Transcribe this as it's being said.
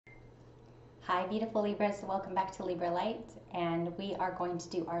Hi, beautiful Libras. Welcome back to Libra Light, and we are going to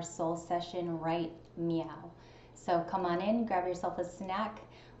do our soul session right meow. So come on in, grab yourself a snack.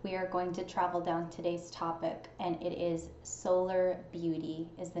 We are going to travel down today's topic, and it is solar beauty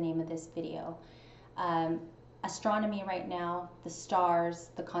is the name of this video. Astronomy right now, the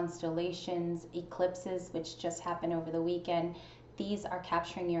stars, the constellations, eclipses, which just happened over the weekend, these are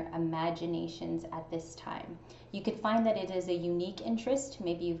capturing your imaginations at this time. You could find that it is a unique interest.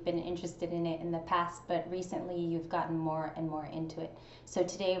 Maybe you've been interested in it in the past, but recently you've gotten more and more into it. So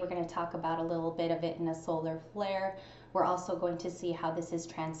today we're going to talk about a little bit of it in a solar flare. We're also going to see how this is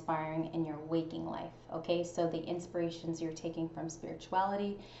transpiring in your waking life. Okay, so the inspirations you're taking from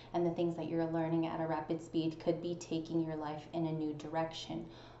spirituality and the things that you're learning at a rapid speed could be taking your life in a new direction.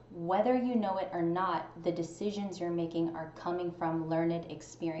 Whether you know it or not, the decisions you're making are coming from learned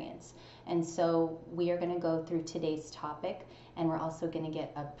experience. And so we are going to go through today's topic, and we're also going to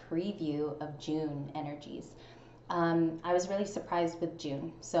get a preview of June energies. I was really surprised with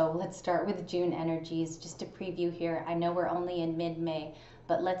June. So let's start with June energies, just to preview here. I know we're only in mid-May,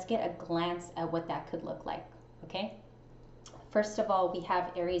 but let's get a glance at what that could look like, okay? First of all, we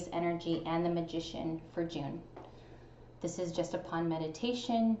have Aries energy and the Magician for June. This is just upon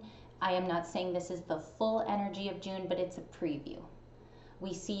meditation. I am not saying this is the full energy of June, but it's a preview.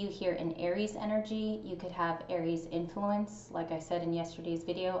 We see you here in Aries energy. You could have Aries influence. Like I said in yesterday's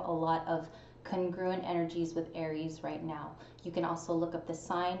video, a lot of congruent energies with Aries right now. You can also look up the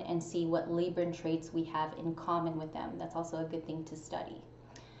sign and see what Libran traits we have in common with them. That's also a good thing to study.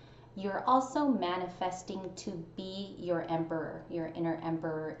 You're also manifesting to be your emperor, your inner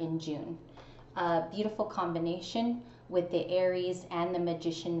emperor in June. A beautiful combination with the Aries and the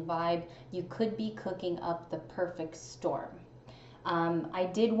Magician vibe. You could be cooking up the perfect storm. I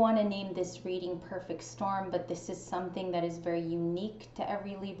did want to name this reading Perfect Storm, but this is something that is very unique to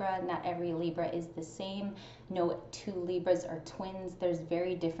every Libra. Not every Libra is the same. No two Libras are twins. There's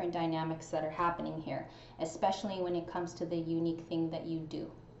very different dynamics that are happening here, especially when it comes to the unique thing that you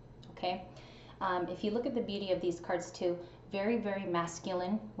do. Okay? If you look at the beauty of these cards too, very, very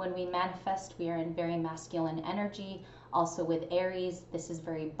masculine. When we manifest, we are in very masculine energy. Also with Aries, this is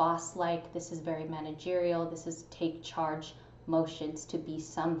very boss-like. This is very managerial. This is take charge motions to be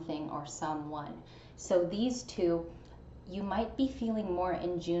something or someone. So these two, you might be feeling more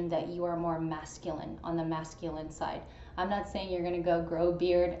in June that you are more masculine, on the masculine side. I'm not saying you're going to go grow a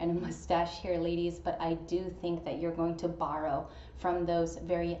beard and a mustache here, ladies, but I do think that you're going to borrow from those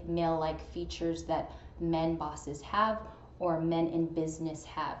very male-like features that men bosses have or men in business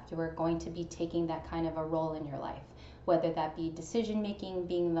have. You are going to be taking that kind of a role in your life, whether that be decision making,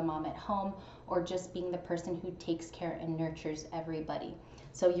 being the mom at home, or just being the person who takes care and nurtures everybody.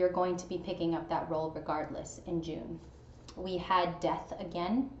 So you're going to be picking up that role regardless in June. We had death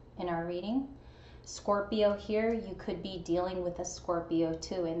again in our reading. Scorpio here, you could be dealing with a Scorpio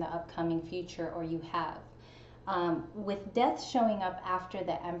too in the upcoming future, or you have. With death showing up after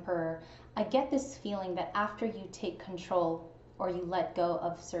the Emperor, I get this feeling that after you take control or you let go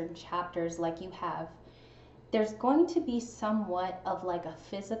of certain chapters like you have, there's going to be somewhat of like a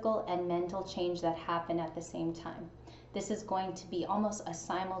physical and mental change that happen at the same time. This is going to be almost a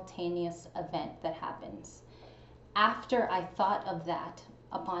simultaneous event that happens. After I thought of that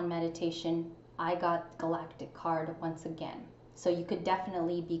upon meditation, I got Galactic card once again. So you could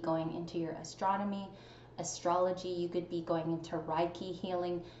definitely be going into your astronomy, astrology. You could be going into Reiki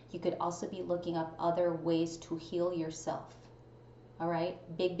healing. You could also be looking up other ways to heal yourself. All right,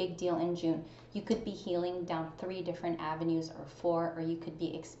 big deal in June. You could be healing down 3 different avenues or 4, or you could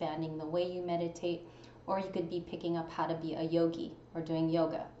be expanding the way you meditate, or you could be picking up how to be a yogi or doing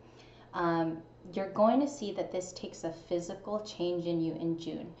yoga. You're going to see that this takes a physical change in you in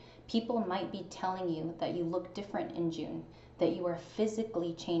June. People might be telling you that you look different in June, that you are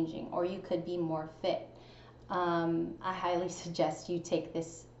physically changing, or you could be more fit. I highly suggest you take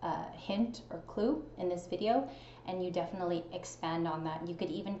this hint or clue in this video, and you definitely expand on that. You could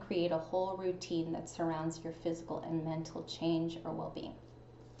even create a whole routine that surrounds your physical and mental change or well-being.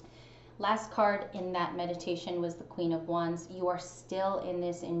 Last card in that meditation was the Queen of Wands. You are still in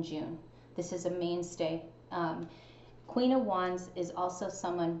this in June. This is a mainstay. Queen of Wands is also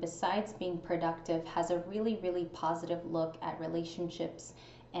someone, besides being productive, has a really, really positive look at relationships,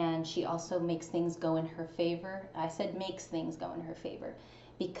 and she also makes things go in her favor. I said makes things go in her favor,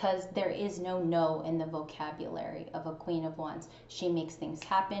 because there is no in the vocabulary of a Queen of Wands. She makes things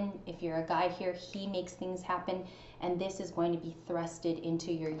happen. If you're a guy here, he makes things happen, and this is going to be thrusted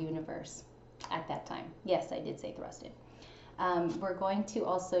into your universe at that time. Yes, I did say thrusted. We're going to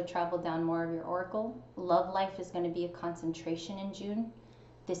also travel down more of your oracle. Love life is going to be a concentration in June.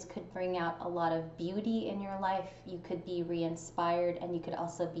 This could bring out a lot of beauty in your life. You could be re-inspired, and you could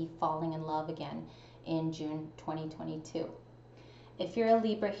also be falling in love again in June 2022. If you're a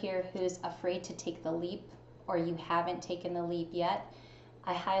Libra here who's afraid to take the leap, or you haven't taken the leap yet,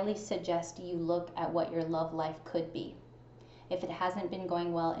 I highly suggest you look at what your love life could be. If it hasn't been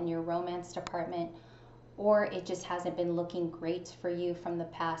going well in your romance department, or it just hasn't been looking great for you from the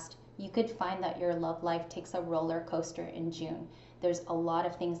past, you could find that your love life takes a roller coaster in June. There's a lot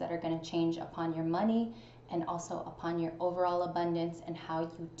of things that are going to change upon your money and also upon your overall abundance and how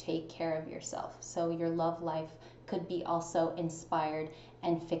you take care of yourself. So your love life could be also inspired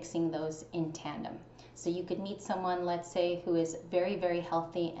and fixing those in tandem. So you could meet someone, let's say, who is very, very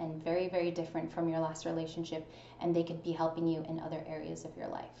healthy and very, very different from your last relationship, and they could be helping you in other areas of your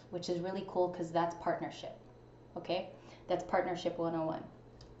life, which is really cool because that's partnership. Okay? That's partnership 101.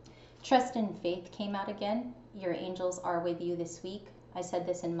 Trust and faith came out again. Your angels are with you this week. I said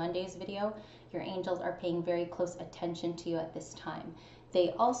this in Monday's video. Your angels are paying very close attention to you at this time.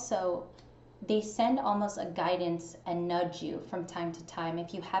 They send almost a guidance and nudge you from time to time.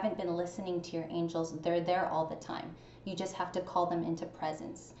 If you haven't been listening to your angels, they're there all the time. You just have to call them into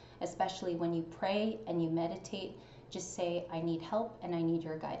presence, especially when you pray and you meditate. Just say, I need help and I need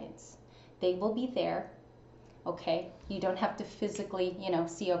your guidance. They will be there, okay? You don't have to physically,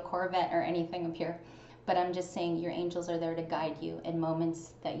 see a Corvette or anything up here, but I'm just saying your angels are there to guide you in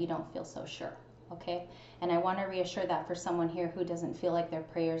moments that you don't feel so sure, okay? And I want to reassure that for someone here who doesn't feel like their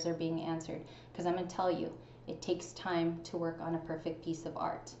prayers are being answered, because I'm going to tell you, it takes time to work on a perfect piece of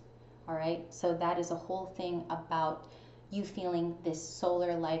art, all right? So that is a whole thing about you feeling this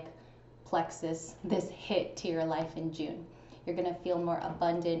solar-like plexus, this hit to your life in June. You're going to feel more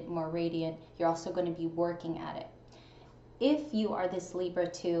abundant, more radiant. You're also going to be working at it. If you are this Libra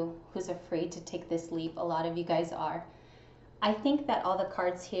too, who's afraid to take this leap, a lot of you guys are, I think that all the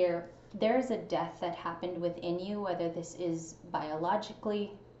cards here, there is a death that happened within you, whether this is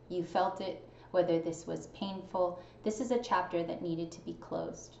biologically, you felt it, whether this was painful. This is a chapter that needed to be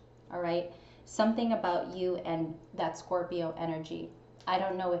closed, all right? Something about you and that Scorpio energy. I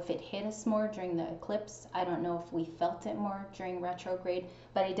don't know if it hit us more during the eclipse. I don't know if we felt it more during retrograde,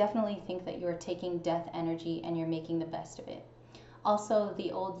 but I definitely think that you're taking death energy and you're making the best of it. Also,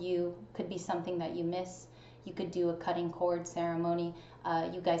 the old you could be something that you miss. You could do a cutting cord ceremony.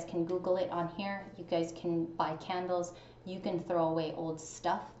 You guys can Google it on here. You guys can buy candles. You can throw away old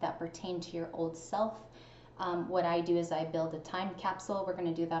stuff that pertain to your old self. What I do is I build a time capsule. We're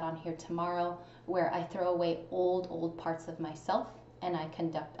going to do that on here tomorrow, where I throw away old parts of myself and I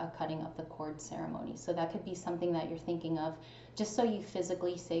conduct a cutting of the cord ceremony. So that could be something that you're thinking of, just so you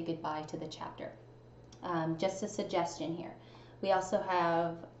physically say goodbye to the chapter. Just a suggestion here. We also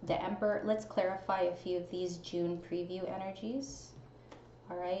have the Emperor. Let's clarify a few of these June preview energies.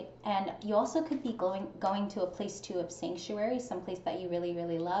 All right, and you also could be going to a place too of sanctuary, someplace that you really,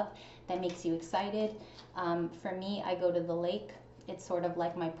 really love, that makes you excited. For me, I go to the lake. It's sort of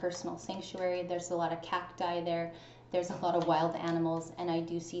like my personal sanctuary. There's a lot of cacti there. There's a lot of wild animals, and I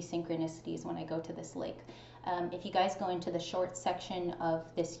do see synchronicities when I go to this lake. If you guys go into the short section of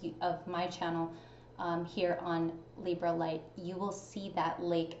my channel here on Libra Light, you will see that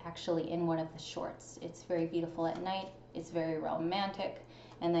lake actually in one of the shorts. It's very beautiful at night. It's very romantic,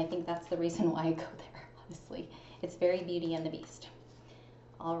 and I think that's the reason why I go there, honestly. It's very Beauty and the Beast.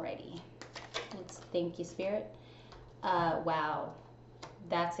 Alrighty. Let's thank you, Spirit. Wow.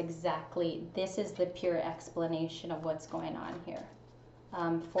 This is the pure explanation of what's going on here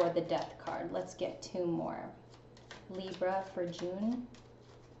for the Death card. Let's get two more. Libra for June.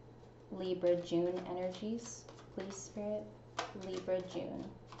 Libra June energies, please, Spirit. Libra June.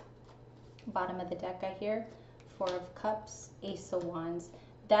 Bottom of the deck I hear, Four of Cups, Ace of Wands.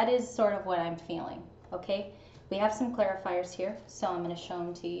 That is sort of what I'm feeling, okay? We have some clarifiers here, so I'm going to show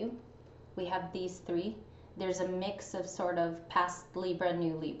them to you. We have these three. There's a mix of sort of past Libra,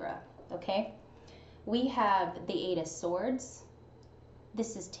 new Libra, okay? We have the Eight of Swords.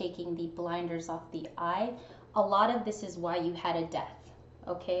 This is taking the blinders off the eye. A lot of this is why you had a death,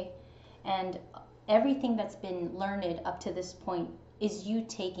 okay? And everything that's been learned up to this point is you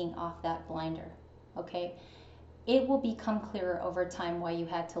taking off that blinder, okay? It will become clearer over time why you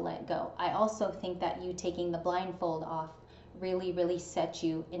had to let go. I also think that you taking the blindfold off really, really set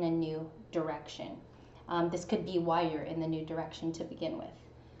you in a new direction. This could be why you're in the new direction to begin with.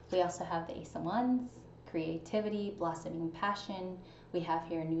 We also have the Ace of Wands, creativity, blossoming passion. We have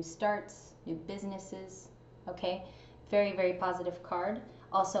here new starts, new businesses, okay? Very, very positive card.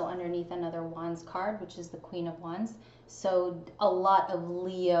 Also underneath another Wands card, which is the Queen of Wands. So a lot of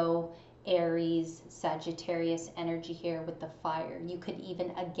Leo Aries, Sagittarius energy here with the fire. You could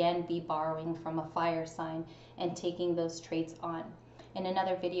even again be borrowing from a fire sign and taking those traits on. In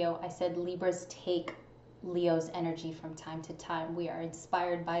another video, I said Libras take Leo's energy from time to time. We are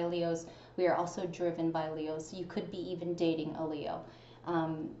inspired by Leos. We are also driven by Leos. You could be even dating a Leo.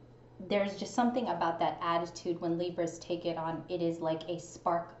 There's just something about that attitude when Libras take it on. It is like a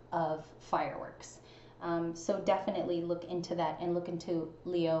spark of fireworks. So definitely look into that and look into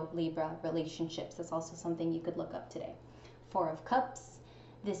Leo-Libra relationships. That's also something you could look up today. Four of Cups.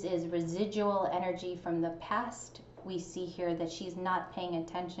 This is residual energy from the past. We see here that she's not paying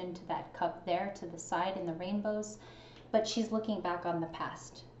attention to that cup there to the side in the rainbows, but she's looking back on the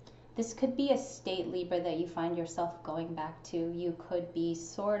past. This could be a state, Libra, that you find yourself going back to. You could be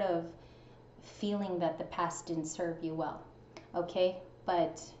sort of feeling that the past didn't serve you well, okay?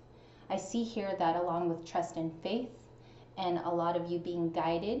 But I see here that along with trust and faith and a lot of you being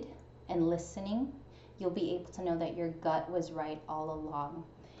guided and listening, you'll be able to know that your gut was right all along.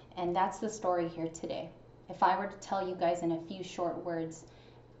 And that's the story here today. If I were to tell you guys in a few short words,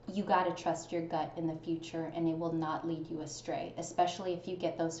 you got to trust your gut in the future and it will not lead you astray, especially if you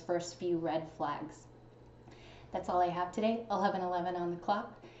get those first few red flags. That's all I have today. 11:11 on the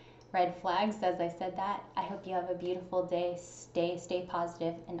clock. Red flags, as I said that. I hope you have a beautiful day. Stay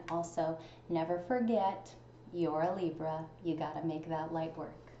positive, and also never forget, you're a Libra. You got to make that light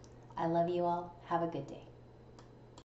work. I love you all. Have a good day.